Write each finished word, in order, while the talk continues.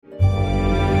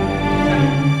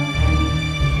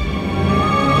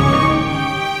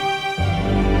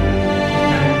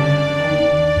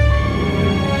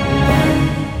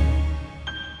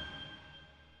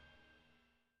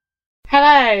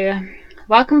So,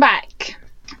 welcome back.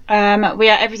 We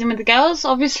are Everything with the Girls,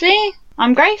 obviously.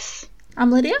 I'm Grace. I'm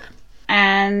Lydia.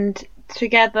 And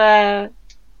together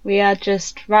we are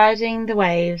just riding the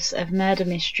waves of murder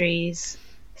mysteries,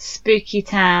 spooky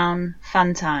town,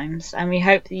 fun times. And we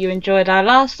hope that you enjoyed our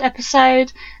last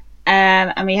episode.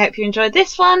 And we hope you enjoyed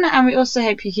this one. And we also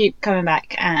hope you keep coming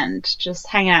back and just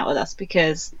hanging out with us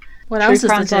because true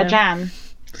crime's our jam.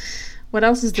 What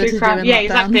else is there to do in Yeah, lockdown?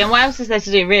 exactly. And what else is there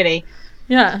to do, really?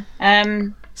 Yeah.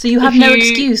 So you have no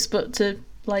excuse but to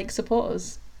support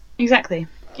us. Exactly.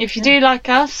 If you do like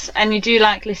us and you do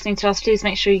like listening to us, please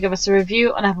make sure you give us a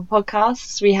review on Apple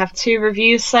Podcasts. We have 2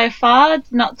 reviews so far,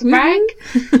 not to brag.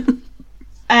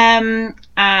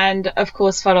 And of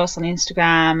course, follow us on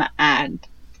Instagram and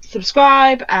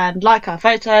subscribe and like our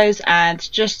photos and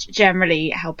just generally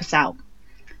help us out.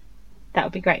 That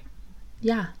would be great.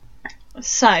 Yeah.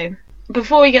 So,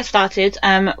 before we get started,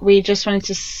 we just wanted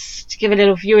to give a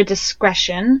little viewer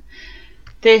discretion.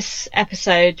 This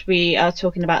episode we are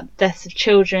talking about deaths of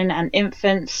children and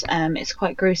infants. It's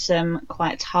quite gruesome,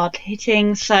 quite hard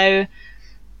hitting. So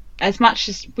as much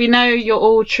as we know you're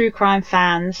all true crime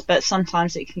fans, but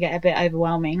sometimes it can get a bit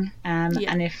overwhelming. And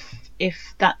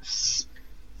if that's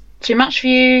too much for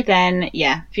you, then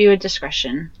viewer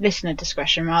discretion, listener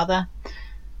discretion rather.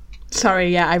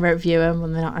 Sorry, I wrote viewer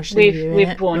when they're not actually viewing it.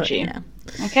 We've warned you. Yeah.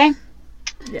 Okay?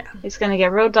 Yeah. It's going to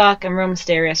get real dark and real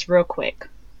mysterious real quick.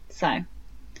 So,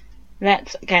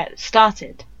 let's get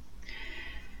started.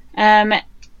 Let's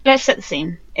set the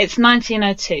scene. It's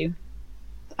 1902.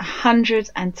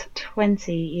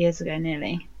 120 years ago,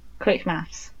 nearly. Quick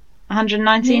maths.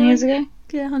 119 years ago?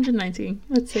 Yeah, 119.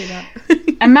 Let's say that.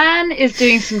 A man is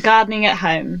doing some gardening at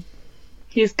home.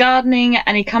 He's gardening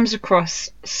and he comes across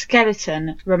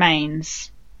skeleton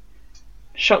remains.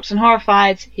 Shocked and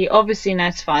horrified, he obviously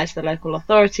notifies the local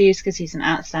authorities because he's an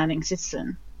outstanding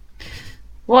citizen.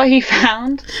 What he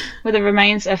found were the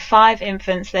remains of 5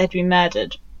 infants that had been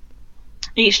murdered.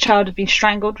 Each child had been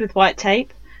strangled with white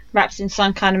tape, wrapped in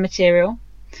some kind of material,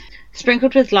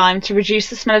 sprinkled with lime to reduce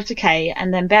the smell of decay,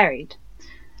 and then buried.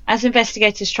 As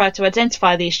investigators tried to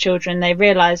identify these children, they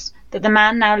realised that the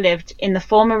man now lived in the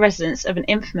former residence of an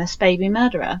infamous baby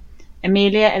murderer,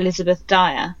 Amelia Elizabeth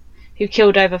Dyer, who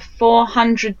killed over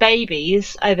 400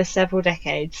 babies over several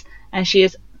decades, and she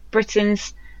is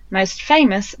Britain's most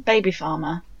famous baby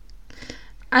farmer.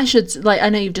 I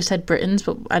know you've just said Britons,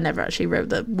 but I never actually wrote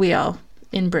that we are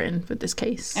in Britain with this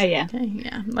case. Oh, yeah. Okay,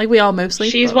 yeah. We are mostly.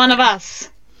 She's one of us.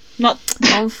 Not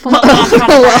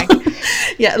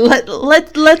yeah,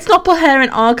 let's not put her in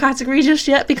our category just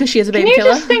yet because she is a baby killer. Can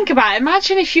you just think about it?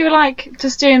 Imagine if you were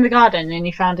just doing the garden and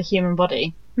you found a human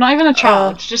body. Not even a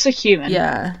child, just a human.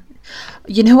 Yeah.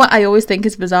 You know what I always think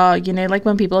is bizarre?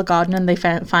 When people are gardening, they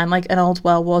find an old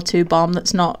World War II bomb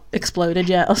that's not exploded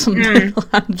yet or something.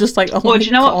 I'm just like, oh my God. Do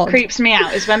you know what creeps me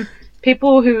out is when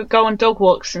people who go on dog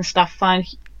walks and stuff find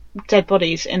dead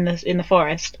bodies in the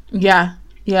forest. Yeah.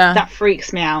 Yeah. That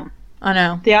freaks me out. I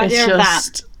know. The idea of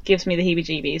that gives me the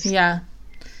heebie-jeebies. Yeah.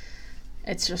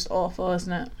 It's just awful,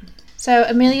 isn't it? So,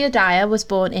 Amelia Dyer was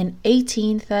born in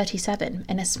 1837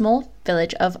 in a small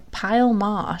village of Pyle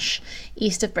Marsh,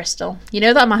 east of Bristol. You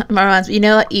know that reminds me,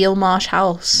 that Eel Marsh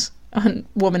house on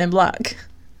Woman in Black?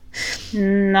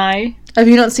 No. Have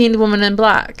you not seen The Woman in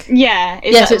Black? Yeah.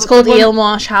 So it's called Eel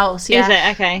Marsh House. Yeah. Is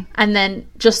it? Okay. And then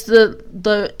just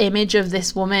the image of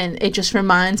this woman, it just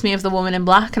reminds me of The Woman in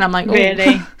Black, and I'm like, oh,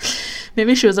 really?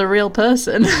 Maybe she was a real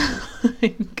person.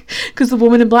 Because The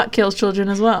Woman in Black kills children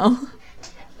as well.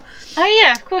 Oh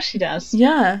yeah, of course she does.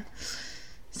 Yeah.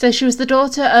 So she was the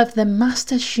daughter of the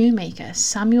master shoemaker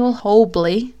Samuel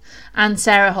Holbley and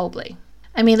Sarah Holbley.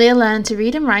 Amelia learned to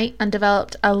read and write and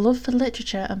developed a love for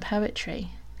literature and poetry.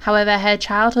 However, her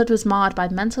childhood was marred by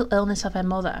mental illness of her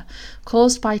mother,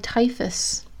 caused by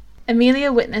typhus.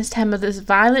 Amelia witnessed her mother's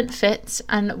violent fits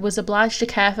and was obliged to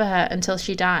care for her until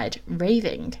she died,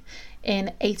 raving, in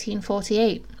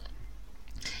 1848.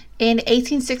 In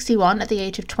 1861, at the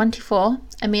age of 24,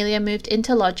 Amelia moved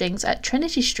into lodgings at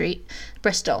Trinity Street,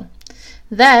 Bristol.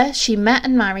 There, she met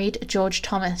and married George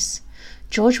Thomas.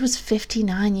 George was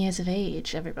 59 years of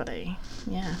age, everybody.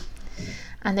 Yeah.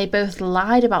 And they both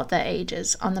lied about their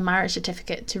ages on the marriage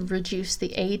certificate to reduce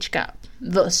the age gap,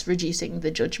 thus reducing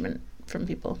the judgment from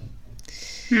people.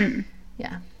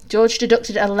 Yeah. George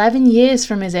deducted 11 years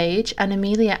from his age, and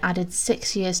Amelia added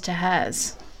 6 years to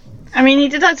hers. I mean, he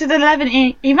deducted 11.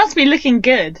 He must be looking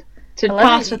good to 11,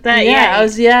 pass for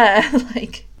 38. Yeah,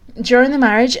 During the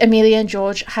marriage, Amelia and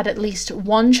George had at least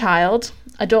one child,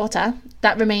 a daughter,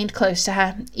 that remained close to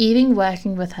her, even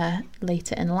working with her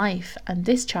later in life. And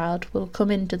this child will come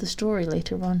into the story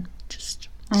later on. Just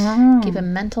Keep a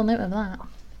mental note of that.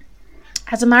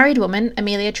 As a married woman,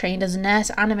 Amelia trained as a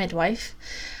nurse and a midwife,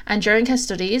 and during her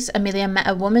studies, Amelia met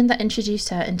a woman that introduced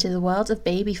her into the world of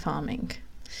baby farming.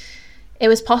 It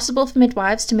was possible for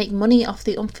midwives to make money off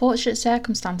the unfortunate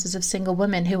circumstances of single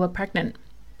women who were pregnant,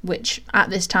 which at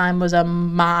this time was a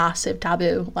massive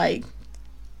taboo. Like,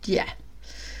 yeah.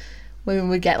 Women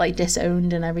would get, like,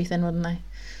 disowned and everything, wouldn't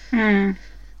they?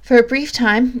 For a brief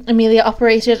time, Amelia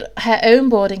operated her own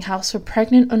boarding house for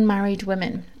pregnant unmarried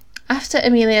women. After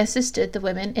Amelia assisted the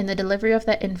women in the delivery of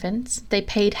their infants, they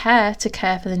paid her to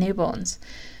care for the newborns.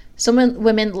 Some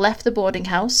women left the boarding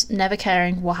house, never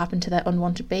caring what happened to their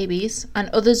unwanted babies, and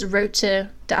others wrote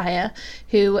to Dyer,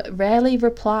 who rarely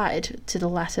replied to the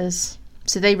letters.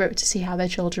 So they wrote to see how their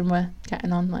children were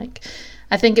getting on. Like,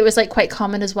 I think it was, like, quite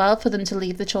common as well for them to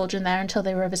leave the children there until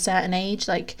they were of a certain age,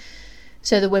 like,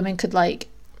 so the women could, like,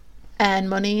 earn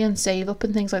money and save up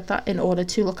and things like that in order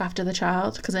to look after the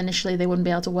child, because initially they wouldn't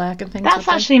be able to work and things like that. That's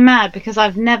actually mad, because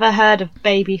I've never heard of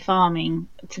baby farming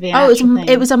to be an actual thing.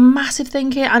 It was a massive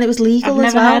thing here, and it was legal I've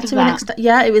as never well heard of to an that. extent.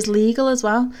 Yeah, it was legal as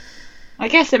well. I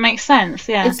guess it makes sense,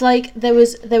 yeah. It's like there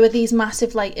were these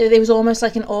massive, like, it was almost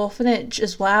like an orphanage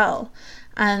as well,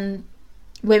 and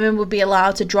women would be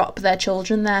allowed to drop their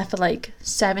children there for like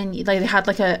 7 years. Like, they had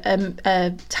like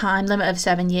a time limit of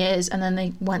 7 years, and then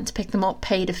they went to pick them up,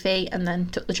 paid a fee, and then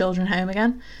took the children home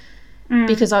again.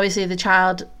 Because obviously the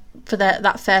child, for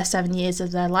that first 7 years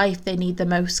of their life, they need the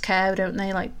most care, don't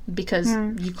they? Like, because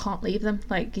you can't leave them.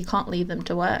 Like, you can't leave them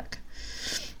to work.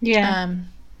 Yeah.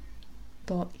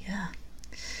 But yeah.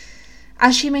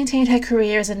 As she maintained her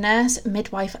career as a nurse,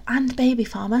 midwife, and baby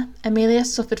farmer, Amelia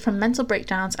suffered from mental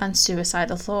breakdowns and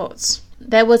suicidal thoughts.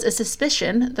 There was a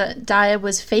suspicion that Dyer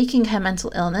was faking her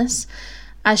mental illness,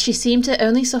 as she seemed to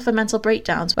only suffer mental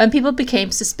breakdowns when people became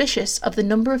suspicious of the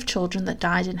number of children that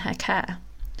died in her care.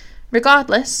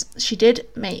 Regardless, she did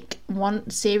make one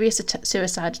serious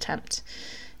suicide attempt.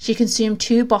 She consumed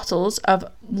 2 bottles of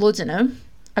laudanum,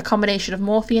 a combination of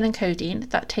morphine and codeine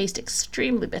that tastes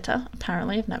extremely bitter.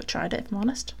 Apparently, I've never tried it, if I'm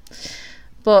honest.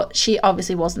 But she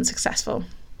obviously wasn't successful.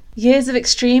 Years of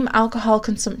extreme alcohol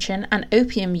consumption and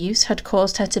opium use had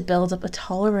caused her to build up a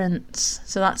tolerance.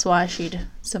 So that's why she'd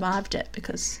survived it,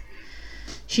 because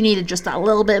she needed just that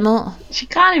little bit more. She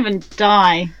can't even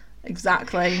die.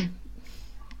 Exactly.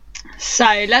 So,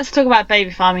 let's talk about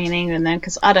baby farming in England then,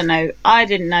 because I don't know. I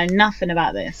didn't know nothing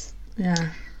about this.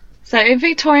 Yeah. So, in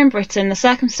Victorian Britain, the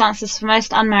circumstances for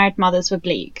most unmarried mothers were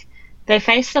bleak. They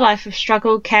faced a life of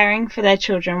struggle caring for their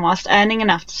children whilst earning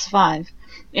enough to survive,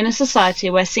 in a society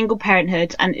where single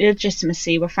parenthood and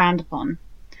illegitimacy were frowned upon.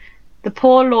 The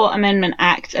Poor Law Amendment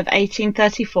Act of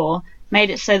 1834 made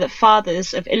it so that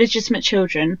fathers of illegitimate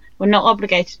children were not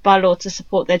obligated by law to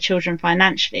support their children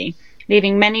financially,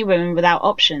 leaving many women without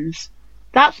options.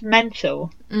 That's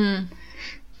mental.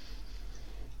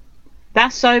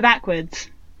 That's so backwards.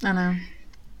 I know.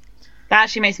 That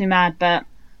actually makes me mad, but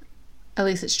At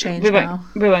least it's changed now.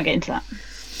 we won't get into that.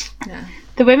 Yeah.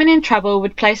 The Women in Trouble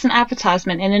would place an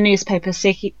advertisement in a newspaper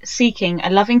seeking a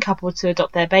loving couple to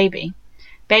adopt their baby.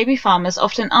 Baby farmers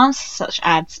often answer such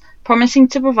ads, promising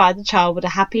to provide the child with a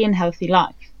happy and healthy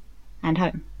life and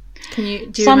home. Do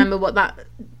you remember what that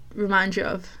reminds you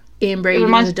of? Ian Brady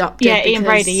was adopted. Yeah, Ian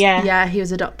Brady, yeah. Yeah, he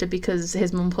was adopted because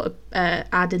his mum put an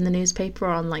ad in the newspaper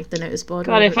on, like, the notice board.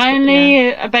 God, if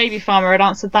only a baby farmer had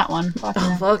answered that one.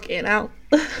 Oh, fucking hell.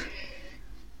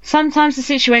 Sometimes the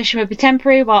situation would be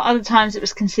temporary, while other times it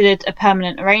was considered a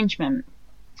permanent arrangement.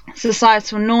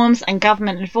 Societal norms and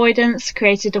government avoidance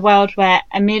created a world where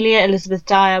Amelia Elizabeth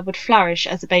Dyer would flourish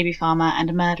as a baby farmer and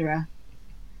a murderer.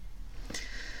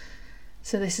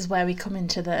 So this is where we come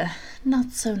into the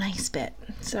not so nice bit.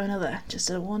 So just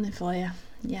a warning for you.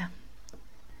 Yeah.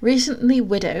 Recently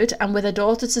widowed and with a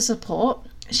daughter to support,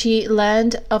 she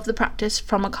learned of the practice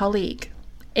from a colleague.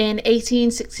 In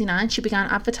 1869, she began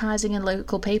advertising in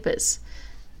local papers,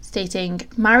 stating,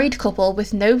 "Married couple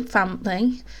with no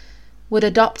family would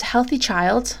adopt healthy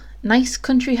child, nice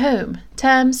country home,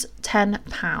 terms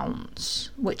 £10,"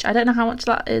 which I don't know how much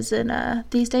that is in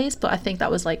these days, but I think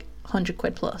that was like 100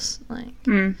 quid plus.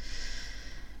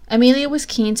 Amelia was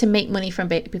keen to make money from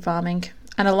baby farming,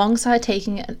 and alongside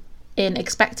taking in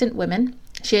expectant women,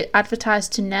 she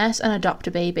advertised to nurse and adopt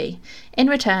a baby in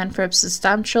return for a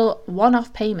substantial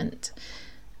one-off payment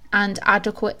and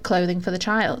adequate clothing for the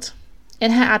child.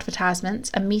 In her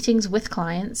advertisements and meetings with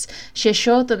clients, she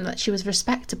assured them that she was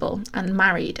respectable and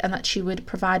married, and that she would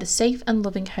provide a safe and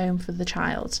loving home for the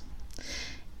child.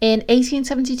 In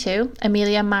 1872,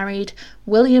 Amelia married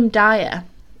William Dyer,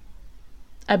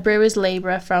 a brewer's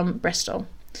labourer from Bristol.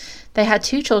 They had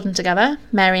 2 children together,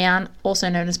 Mary Ann, also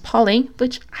known as Polly,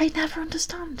 which I never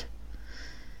understand.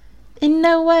 In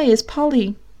no way is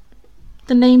Polly,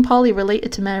 the name Polly,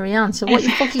 related to Mary Ann, so what the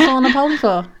fuck are you calling her Polly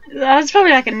for? That's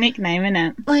probably like a nickname, isn't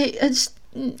it? Like, it's,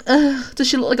 does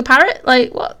she look like a parrot?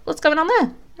 Like, what's going on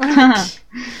there?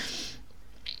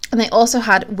 And they also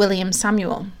had William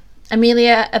Samuel.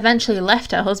 Amelia eventually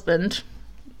left her husband.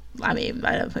 I mean,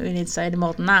 I don't think we need to say any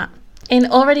more than that. In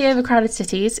already overcrowded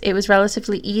cities, it was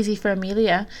relatively easy for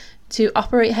Amelia to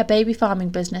operate her baby farming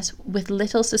business with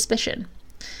little suspicion.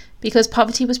 Because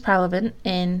poverty was prevalent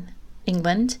in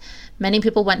England, many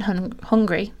people went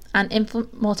hungry, and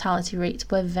infant mortality rates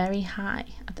were very high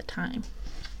at the time.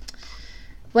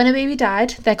 When a baby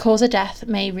died, their cause of death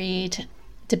may read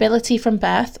debility from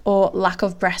birth or lack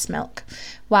of breast milk.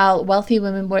 While wealthy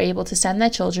women were able to send their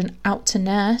children out to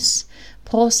nurse,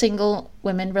 poor single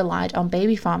women relied on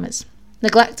baby farmers.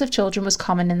 Neglect of children was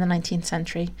common in the 19th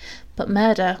century, but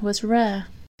murder was rare.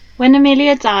 When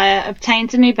Amelia Dyer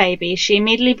obtained a new baby, she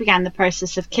immediately began the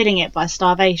process of killing it by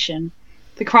starvation.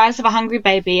 The cries of a hungry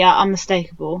baby are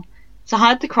unmistakable. To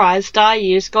hide the cries, Dyer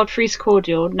used Godfrey's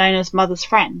cordial, known as Mother's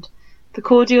Friend. The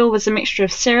cordial was a mixture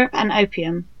of syrup and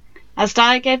opium. As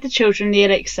Dyer gave the children the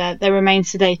elixir, they remained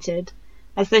sedated.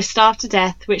 As they starved to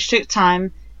death, which took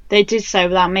time, they did so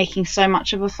without making so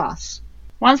much of a fuss.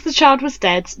 Once the child was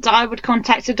dead, Dyer would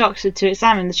contact a doctor to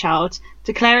examine the child,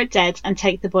 declare it dead, and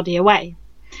take the body away.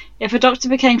 If a doctor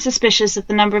became suspicious of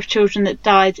the number of children that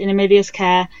died in Amelia's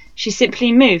care, she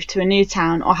simply moved to a new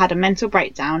town or had a mental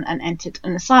breakdown and entered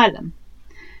an asylum.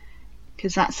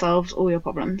 Because that solves all your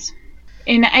problems.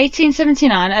 In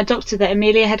 1879, a doctor that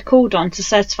Amelia had called on to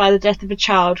certify the death of a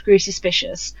child grew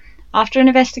suspicious. After an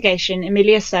investigation,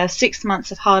 Amelia served 6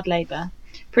 months of hard labour.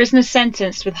 Prisoners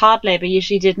sentenced with hard labour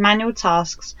usually did manual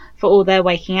tasks for all their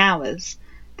waking hours.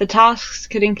 The tasks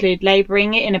could include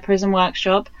labouring in a prison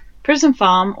workshop, prison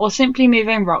farm, or simply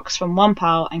moving rocks from one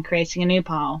pile and creating a new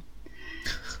pile.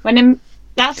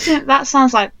 That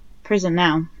sounds like prison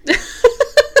now.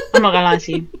 I'm not going to lie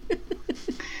to you.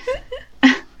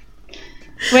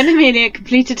 When Amelia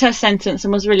completed her sentence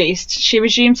and was released, she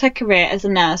resumed her career as a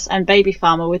nurse and baby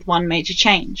farmer with one major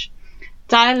change.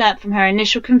 Dyer learnt from her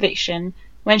initial conviction.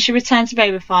 When she returned to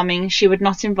baby farming, she would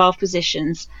not involve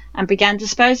physicians and began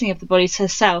disposing of the bodies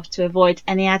herself to avoid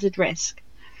any added risk.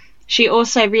 She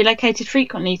also relocated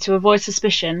frequently to avoid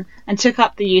suspicion and took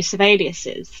up the use of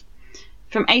aliases.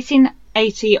 From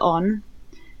 1880 on,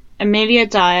 Amelia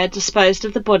Dyer disposed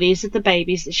of the bodies of the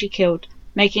babies that she killed,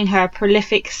 making her a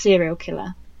prolific serial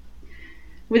killer.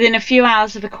 Within a few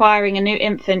hours of acquiring a new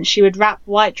infant, she would wrap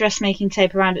white dressmaking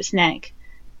tape around its neck.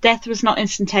 Death was not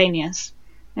instantaneous.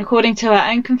 According to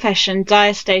her own confession,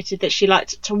 Dyer stated that she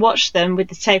liked to watch them with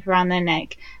the tape around their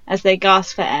neck as they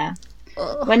gasped for air.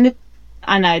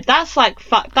 I know, that's like,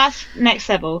 fuck, that's next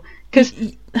level. Because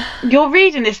you're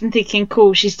reading this and thinking,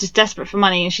 cool, she's just desperate for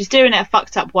money and she's doing it a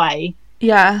fucked up way.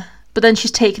 Yeah. But then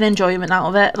she's taking enjoyment out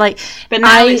of it. Like, but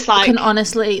now it's like, can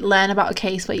honestly learn about a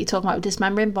case where you're talking about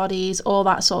dismembering bodies, all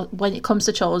that sort. When it comes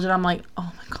to children, I'm like,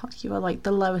 oh my god, you are like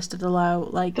the lowest of the low.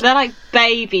 Like, but they're like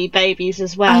babies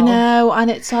as well. I know, and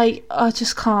it's like, I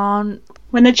just can't.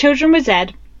 When the children were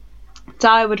dead,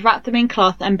 Dyer would wrap them in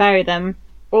cloth and bury them,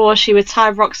 or she would tie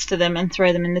rocks to them and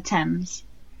throw them in the Thames.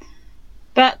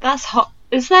 But that's hot.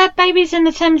 Is there babies in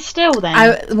the Thames still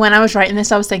then? When I was writing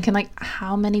this, I was thinking, like,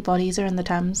 how many bodies are in the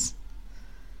Thames?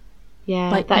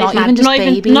 Yeah, like, that not is even just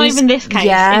babies. Not even this case,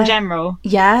 in general.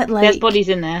 Yeah, like, there's bodies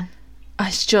in there.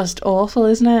 It's just awful,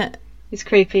 isn't it? It's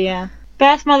creepy, yeah.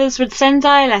 Birth mothers would send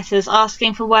Dyer letters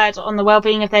asking for word on the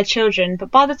well-being of their children,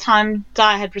 but by the time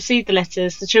Dyer had received the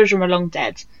letters, the children were long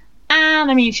dead.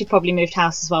 And, I mean, she'd probably moved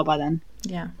house as well by then.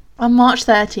 Yeah. On March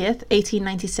 30th,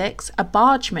 1896, a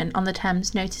bargeman on the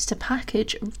Thames noticed a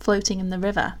package floating in the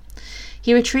river.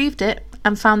 He retrieved it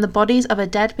and found the bodies of a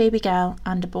dead baby girl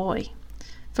and a boy.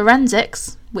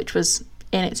 Forensics, which was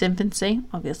in its infancy,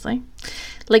 obviously,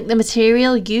 linked the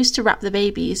material used to wrap the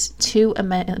babies to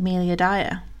Amelia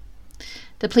Dyer.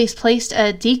 The police placed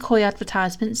a decoy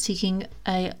advertisement seeking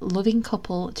a loving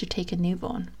couple to take a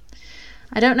newborn.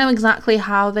 I don't know exactly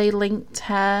how they linked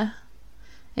her.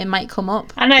 It might come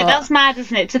up. I know, that's mad,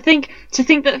 isn't it? To think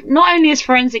that not only is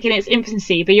forensic in its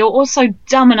infancy, but you're also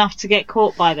dumb enough to get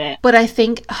caught by it. But I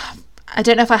think, I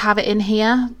don't know if I have it in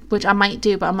here, which I might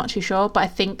do, but I'm not too sure. But I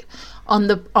think on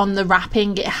the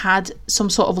wrapping, it had some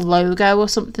sort of logo or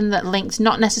something that linked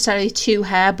not necessarily to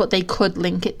her, but they could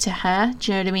link it to her.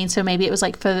 Do you know what I mean? So maybe it was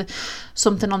like for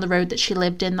something on the road that she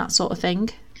lived in, that sort of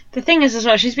thing. The thing is as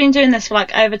well, she's been doing this for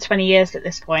like over 20 years at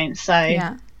this point, so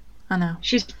yeah, I know.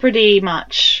 She's pretty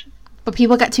much But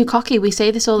people get too cocky. We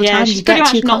say this all the time. She's You pretty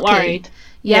get much too not cocky. worried.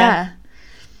 Yeah.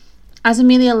 As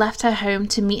Amelia left her home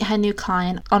to meet her new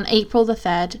client on April the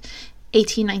 3rd,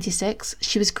 1896,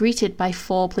 she was greeted by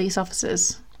 4 police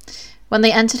officers. When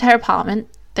they entered her apartment,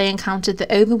 they encountered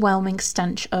the overwhelming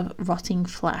stench of rotting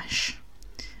flesh,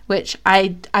 which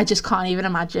I just can't even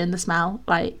imagine the smell.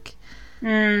 Like,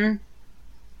 I've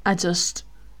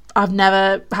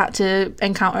never had to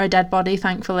encounter a dead body,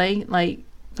 thankfully. Like,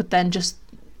 but then just,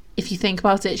 if you think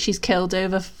about it, she's killed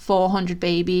over 400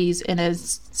 babies in a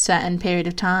certain period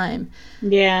of time.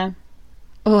 Yeah.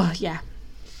 Oh, yeah.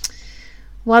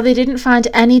 While they didn't find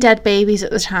any dead babies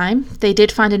at the time, they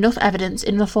did find enough evidence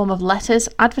in the form of letters,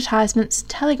 advertisements,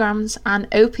 telegrams, and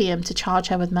opium to charge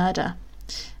her with murder.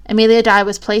 Amelia Dyer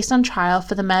was placed on trial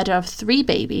for the murder of 3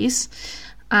 babies,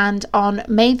 and on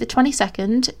May the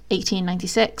 22nd,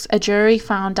 1896, a jury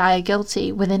found Dyer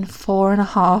guilty within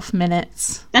 4.5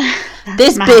 minutes.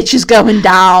 This bitch is going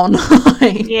down.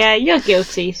 Yeah, you're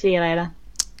guilty. See you later.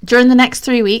 During the next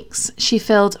 3 weeks, she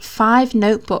filled 5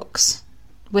 notebooks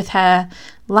with her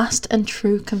last and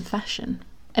true confession.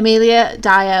 Amelia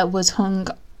Dyer was hung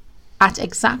at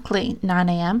exactly 9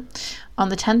 a.m. on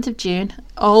the 10th of June.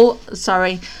 Oh,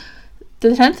 sorry. The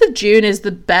 10th of June is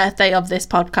the birthday of this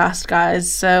podcast, guys.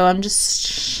 So I'm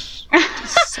just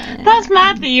saying. That's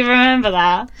mad that you remember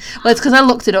that. Well, it's because I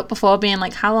looked it up before, being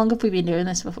like, how long have we been doing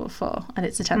this for? And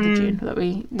it's the 10th of June that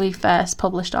we first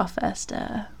published our first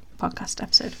podcast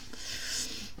episode.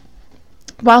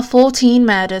 While 14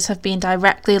 murders have been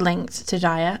directly linked to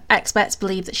Dyer, experts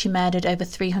believe that she murdered over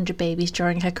 300 babies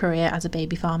during her career as a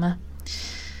baby farmer.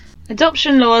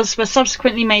 Adoption laws were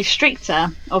subsequently made stricter,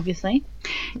 obviously,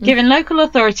 giving local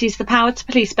authorities the power to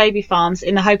police baby farms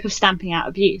in the hope of stamping out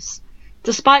abuse.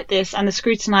 Despite this and the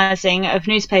scrutinising of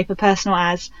newspaper personal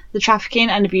ads, the trafficking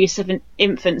and abuse of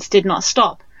infants did not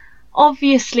stop.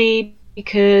 Obviously,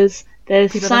 because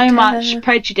there's People so don't much care.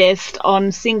 prejudice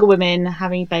on single women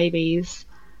having babies.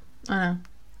 I know.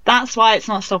 That's why it's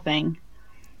not stopping.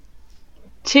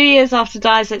 2 years after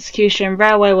Dyer's execution,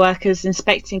 railway workers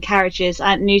inspecting carriages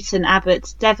at Newton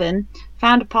Abbot, Devon,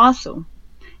 found a parcel.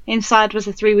 Inside was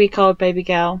a 3-week-old baby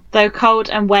girl. Though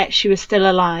cold and wet, she was still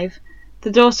alive.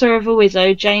 The daughter of a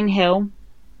widow, Jane Hill,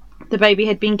 the baby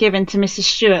had been given to Mrs.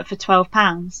 Stewart for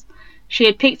 £12. She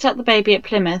had picked up the baby at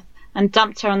Plymouth and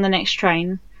dumped her on the next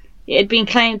train. It had been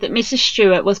claimed that Mrs.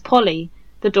 Stewart was Polly,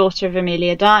 the daughter of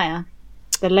Amelia Dyer.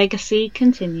 The legacy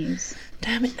continues.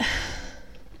 Damn it.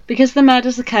 Because the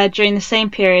murders occurred during the same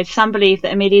period, some believe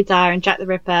that Amelia Dyer and Jack the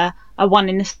Ripper are one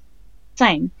in the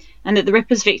same, and that the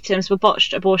Ripper's victims were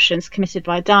botched abortions committed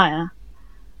by Dyer.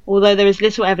 Although there is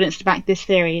little evidence to back this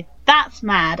theory. That's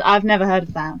mad. I've never heard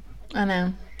of that. I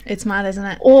know. It's mad, isn't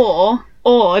it?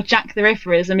 Or Jack the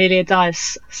Ripper is Amelia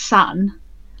Dyer's son.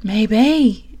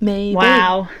 Maybe.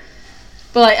 Wow.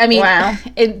 But, like, I mean, Wow.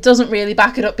 it doesn't really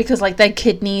back it up because, like, their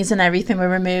kidneys and everything were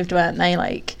removed, weren't they?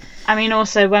 Like, I mean,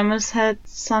 also, when was her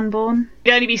son born?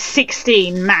 He'd only be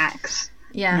 16 max.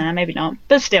 yeah. No, maybe not.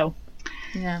 But still.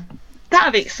 Yeah.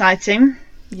 That'd be exciting.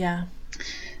 Yeah.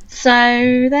 So,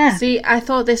 there. See, I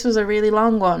thought this was a really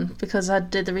long one because I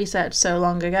did the research so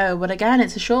long ago. But again,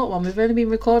 it's a short one. We've only been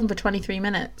recording for 23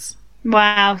 minutes.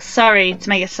 Wow, sorry to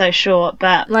make it so short,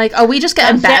 but... Like, are we just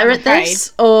getting That's it, better I'm at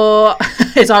this? Or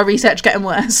is our research getting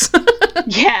worse?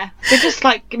 Yeah, we're just,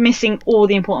 like, missing all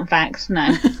the important facts.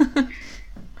 No.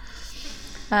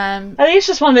 I think it's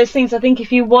just one of those things, I think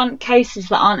if you want cases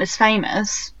that aren't as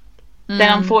famous,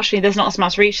 then unfortunately there's not as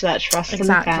much research for us to look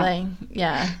at. Exactly.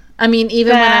 Yeah. I mean,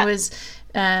 even when I But- was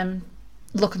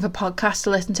looking for podcasts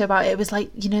to listen to about it, it was like,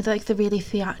 you know, like the really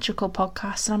theatrical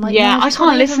podcasts, and I'm like, Yeah, no, I just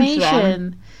want can't listen to them.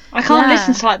 information. I can't Yeah.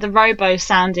 listen to, like, the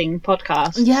robo-sounding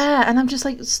podcast. Yeah, and I'm just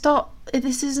like, stop.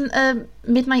 This isn't a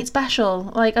midnight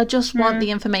special. Like, I just want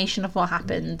the information of what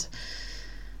happened.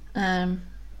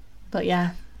 But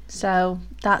yeah, so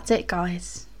that's it,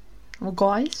 guys. Well,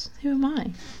 guys, who am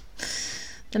I?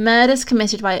 The murders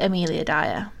committed by Amelia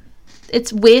Dyer.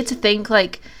 It's weird to think,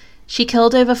 like, she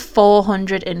killed over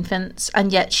 400 infants,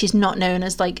 and yet she's not known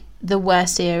as, like, the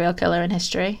worst serial killer in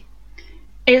history.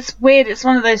 It's weird. It's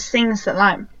one of those things that,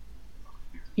 like,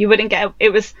 you wouldn't get...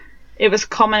 It was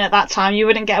common at that time. You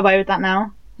wouldn't get away with that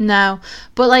now. No,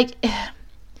 but, like,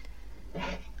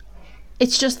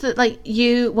 it's just that, like,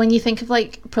 when you think of,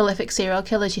 like, prolific serial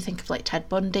killers, you think of, like, Ted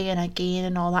Bundy and Ed Gein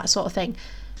and all that sort of thing.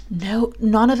 No,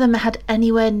 none of them had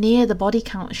anywhere near the body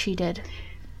count she did.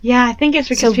 Yeah, I think it's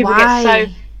because So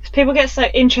people get so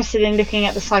interested in looking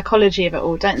at the psychology of it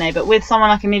all, don't they? But with someone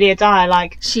like Amelia Dyer,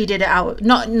 like, She did it out,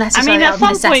 not necessarily at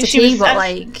out of some point she necessity, was- but,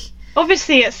 like,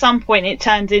 obviously at some point it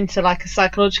turned into, like, a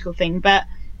psychological thing, but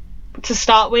to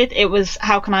start with, it was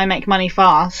how can I make money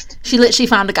fast? She literally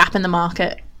found a gap in the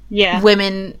market. Yeah.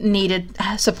 Women needed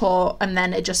support, and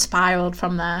then it just spiraled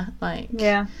from there. Like,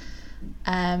 yeah.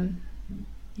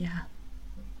 Yeah.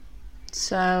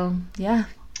 So, yeah.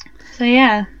 So,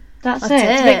 yeah, that's it.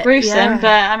 It's a bit gruesome, but,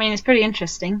 I mean, it's pretty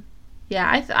interesting.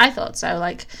 Yeah, I thought so.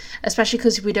 Like, especially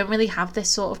because we don't really have this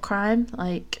sort of crime,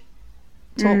 like,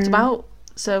 talked about.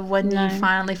 So when you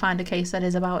finally find a case that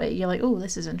is about it, you're like, oh,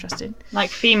 this is interesting. Like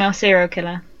female serial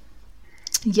killer.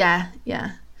 Yeah.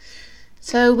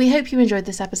 So we hope you enjoyed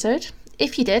this episode.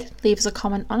 If you did, leave us a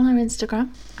comment on our Instagram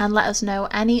and let us know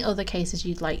any other cases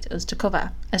you'd like us to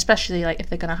cover, especially like if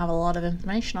they're going to have a lot of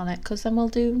information on it, because then we'll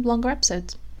do longer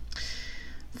episodes.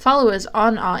 Follow us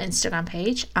on our Instagram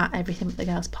page at Everything But The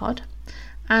Girls Pod,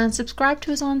 and subscribe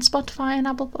to us on Spotify and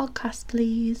Apple Podcasts,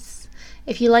 please.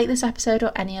 If you like this episode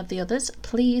or any of the others,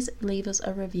 please leave us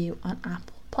a review on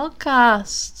Apple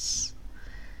Podcasts.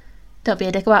 Don't be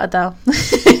a dick about it, though.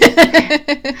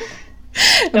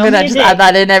 I'm going to just add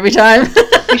that in every time.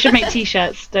 We should make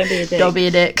t-shirts. Don't be a dick. Don't be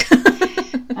a dick.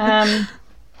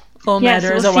 All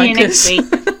murderers are wankers. See you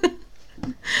next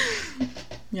week.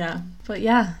 Yeah, but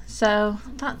yeah, so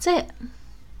that's it.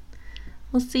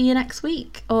 We'll see you next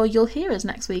week, or you'll hear us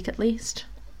next week at least.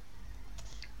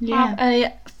 Yeah. Have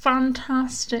a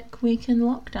fantastic week in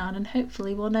lockdown, and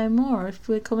hopefully we'll know more if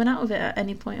we're coming out of it at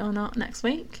any point or not next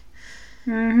week.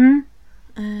 Yeah.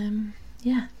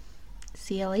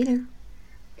 See you later.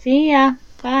 See ya.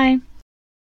 Bye.